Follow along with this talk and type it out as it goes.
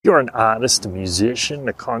You're an artist, a musician,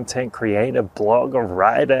 a content creator, blogger,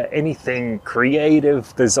 writer, anything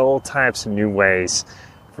creative. There's all types of new ways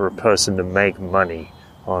for a person to make money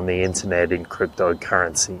on the internet in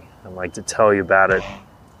cryptocurrency. I'd like to tell you about it.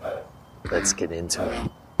 Let's get into it.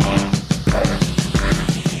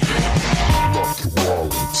 Lock your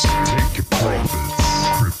wallets, take your profits.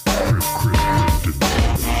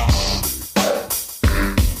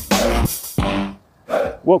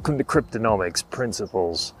 Welcome to Cryptonomics,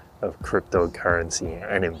 Principles of Cryptocurrency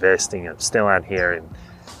and Investing. I'm still out here in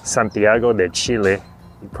Santiago de Chile.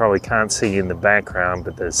 You probably can't see in the background,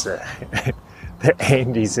 but there's the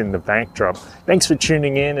Andes in the backdrop. Thanks for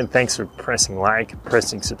tuning in, and thanks for pressing like,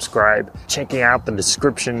 pressing subscribe, checking out the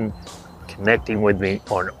description, connecting with me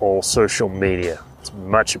on all social media. It's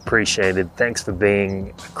much appreciated. Thanks for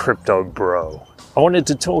being a crypto bro. I wanted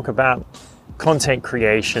to talk about content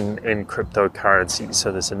creation in cryptocurrency.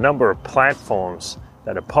 So there's a number of platforms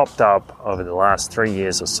that have popped up over the last 3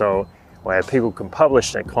 years or so where people can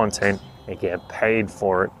publish their content and get paid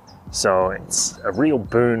for it. So it's a real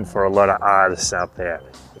boon for a lot of artists out there.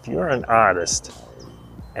 If you're an artist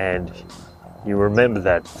and you remember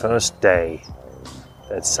that first day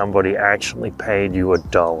that somebody actually paid you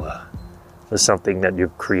 $1 for something that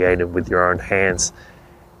you've created with your own hands,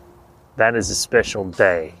 that is a special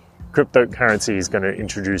day. Cryptocurrency is going to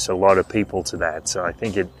introduce a lot of people to that, so I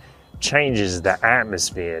think it changes the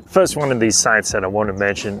atmosphere. First one of these sites that I want to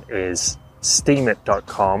mention is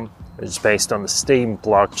Steemit.com. It's based on the Steem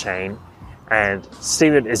blockchain, and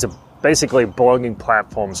Steemit is basically a blogging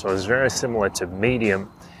platform, so it's very similar to Medium.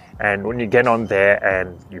 And when you get on there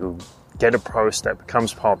and you get a post that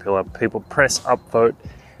becomes popular, people press upvote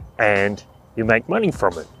and you make money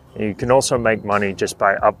from it. And you can also make money just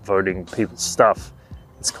by upvoting people's stuff.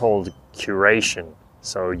 It's called curation.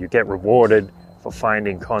 So you get rewarded for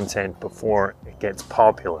finding content before it gets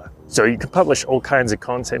popular. So you can publish all kinds of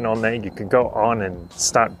content on there. You can go on and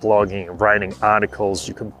start blogging and writing articles.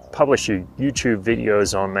 You can publish your YouTube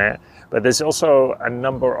videos on there. But there's also a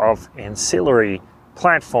number of ancillary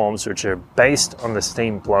platforms which are based on the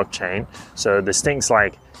Steem blockchain. So there's things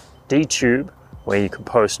like DTube, where you can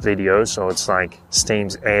post videos. So it's like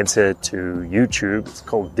Steem's answer to YouTube. It's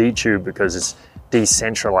called DTube because it's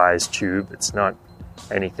decentralized tube. It's not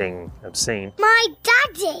anything obscene. My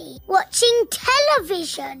daddy watching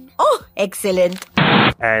television. Oh, excellent.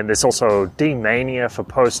 And there's also D-Mania for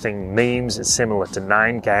posting memes. It's similar to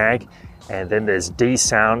 9gag. And then there's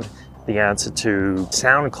D-Sound, the answer to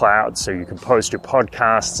SoundCloud. So you can post your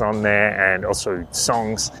podcasts on there and also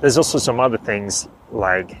songs. There's also some other things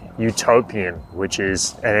like Utopian, which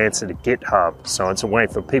is an answer to GitHub. So it's a way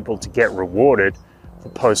for people to get rewarded for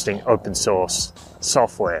posting open source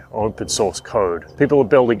software or open source code. People are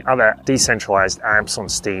building other decentralized apps on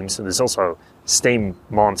Steem, so there's also Steem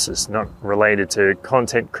Monsters, not related to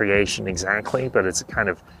content creation exactly, but it's a kind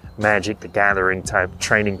of Magic the Gathering type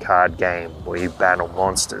trading card game where you battle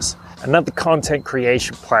monsters. Another content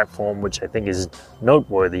creation platform which I think is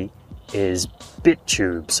noteworthy is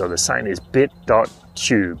BitTube. So the site is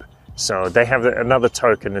bit.tube. So they have another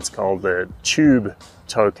token, it's called the Tube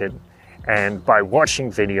token. And by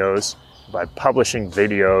watching videos, by publishing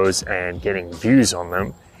videos and getting views on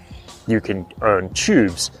them, you can earn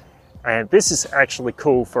tubes. And this is actually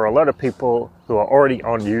cool for a lot of people who are already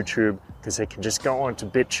on YouTube because they can just go onto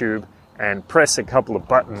BitTube and press a couple of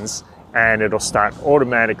buttons and it'll start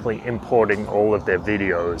automatically importing all of their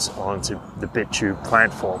videos onto the BitTube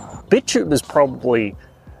platform. BitTube is probably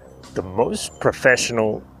the most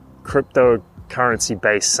professional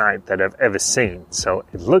cryptocurrency-based site that I've ever seen. So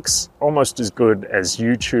it looks almost as good as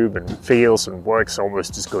YouTube and feels and works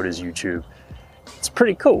almost as good as YouTube. It's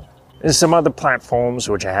pretty cool. There's some other platforms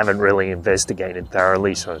which I haven't really investigated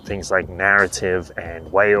thoroughly, so things like Narrative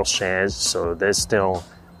and Whale Shares, so they're still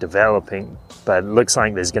developing, but it looks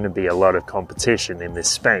like there's going to be a lot of competition in this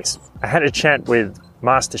space. I had a chat with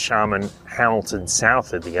Master Shaman Hamilton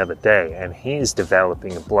Souther the other day, and he is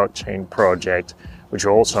developing a blockchain project which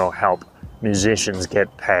will also help musicians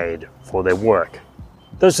get paid for their work.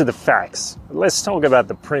 Those are the facts. Let's talk about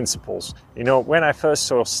the principles. You know, when I first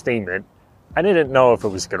saw Steemit, I didn't know if it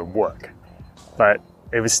was going to work, but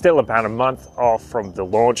it was still about a month off from the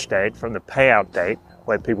launch date, from the payout date,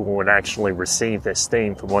 where people would actually receive their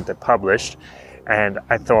Steem from what they published. And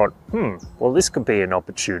I thought, well, this could be an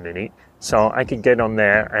opportunity. So I could get on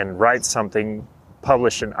there and write something,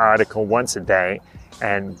 publish an article once a day,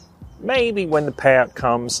 and maybe when the payout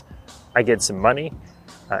comes, I get some money.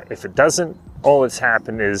 If it doesn't, all that's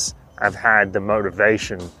happened is I've had the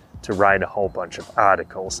motivation to write a whole bunch of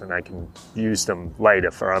articles and I can use them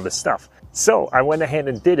later for other stuff. So I went ahead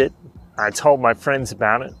and did it. I told my friends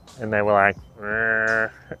about it, and they were like,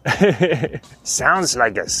 sounds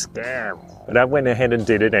like a scam. But I went ahead and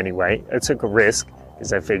did it anyway. I took a risk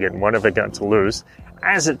because I figured what have I got to lose?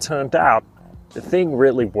 As it turned out, the thing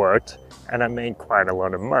really worked, and I made quite a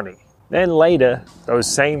lot of money. Then later, those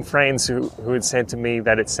same friends who had said to me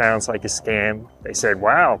that it sounds like a scam, they said,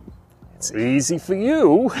 wow, it's easy for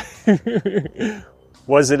you.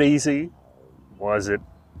 Was it easy? Was it?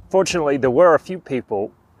 Fortunately, there were a few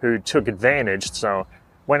people who took advantage. So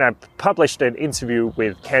when I published an interview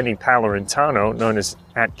with Kenny Palarentano, known as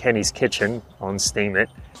at Kenny's Kitchen on Steemit,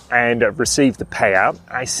 and received the payout,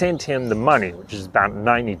 I sent him the money, which is about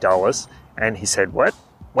 $90. And he said, what?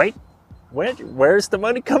 Wait, where's the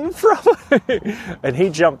money coming from? And he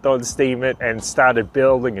jumped on Steemit and started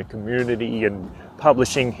building a community and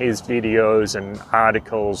publishing his videos and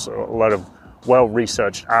articles, a lot of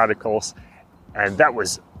well-researched articles. And that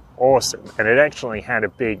was awesome. And it actually had a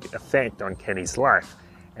big effect on Kenny's life.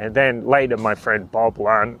 And then later, my friend Bob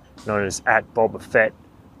Lunn, known as at Boba Fett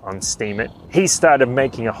on Steemit, he started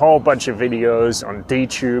making a whole bunch of videos on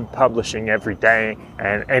DTube, publishing every day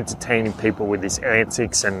and entertaining people with his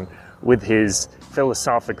antics and with his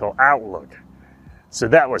philosophical outlook. So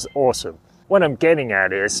that was awesome. What I'm getting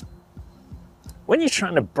at is, when you're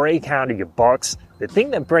trying to break out of your box, the thing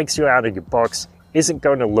that breaks you out of your box isn't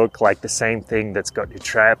going to look like the same thing that's got you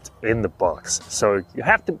trapped in the box. So you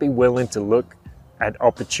have to be willing to look at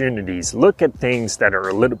opportunities, look at things that are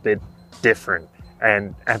a little bit different.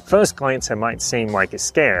 And at first glance, it might seem like a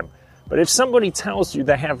scam. But if somebody tells you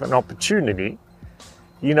they have an opportunity,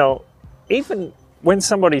 you know, even when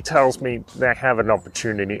somebody tells me they have an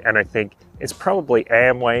opportunity and I think it's probably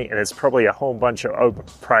Amway and it's probably a whole bunch of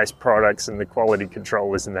overpriced products and the quality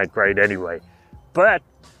control isn't that great anyway. But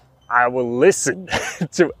I will listen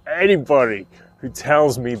to anybody who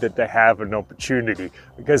tells me that they have an opportunity,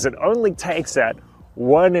 because it only takes that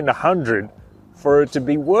 1 in 100 for it to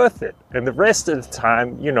be worth it. And the rest of the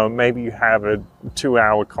time, you know, maybe you have a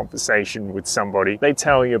 2-hour conversation with somebody. They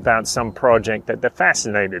tell you about some project that they're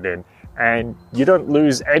fascinated in, and you don't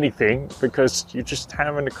lose anything because you're just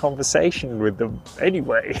having a conversation with them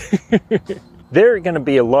anyway. There are going to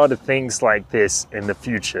be a lot of things like this in the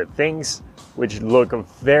future, things which look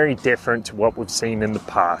very different to what we've seen in the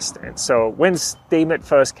past. And so when Steemit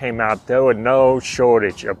first came out, there were no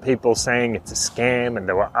shortage of people saying it's a scam, and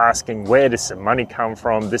they were asking, where does the money come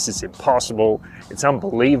from? This is impossible. It's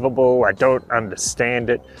unbelievable. I don't understand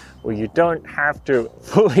it. Well, you don't have to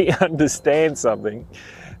fully understand something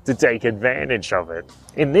to take advantage of it.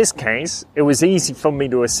 In this case, it was easy for me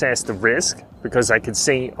to assess the risk because I could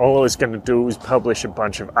see all I was going to do was publish a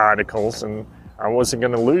bunch of articles and I wasn't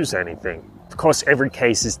going to lose anything. Of course, every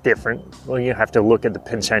case is different. Well, you have to look at the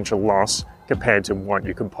potential loss compared to what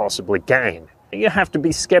you can possibly gain. You have to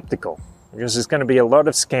be skeptical because there's going to be a lot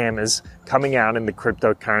of scammers coming out in the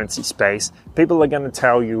cryptocurrency space. People are going to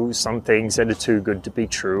tell you some things that are too good to be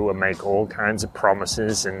true and make all kinds of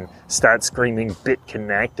promises and start screaming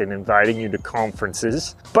BitConnect and inviting you to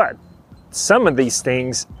conferences. But some of these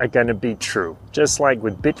things are going to be true. Just like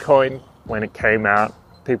with Bitcoin, when it came out,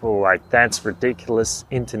 people were like, that's ridiculous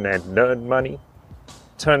internet nerd money.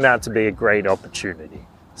 Turned out to be a great opportunity.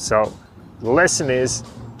 So the lesson is,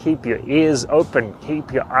 keep your ears open,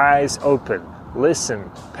 keep your eyes open, listen,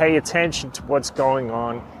 pay attention to what's going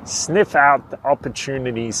on, sniff out the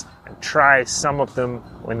opportunities, and try some of them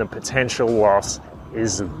when the potential loss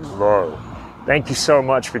is low. Thank you so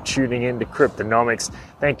much for tuning in to Cryptonomics.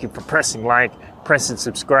 Thank you for pressing like, pressing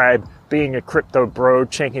subscribe, being a crypto bro,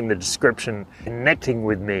 checking the description, connecting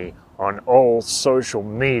with me on all social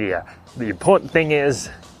media. The important thing is,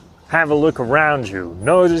 have a look around you.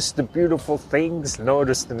 Notice the beautiful things,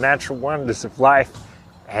 notice the natural wonders of life,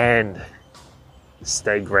 and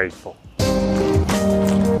stay grateful.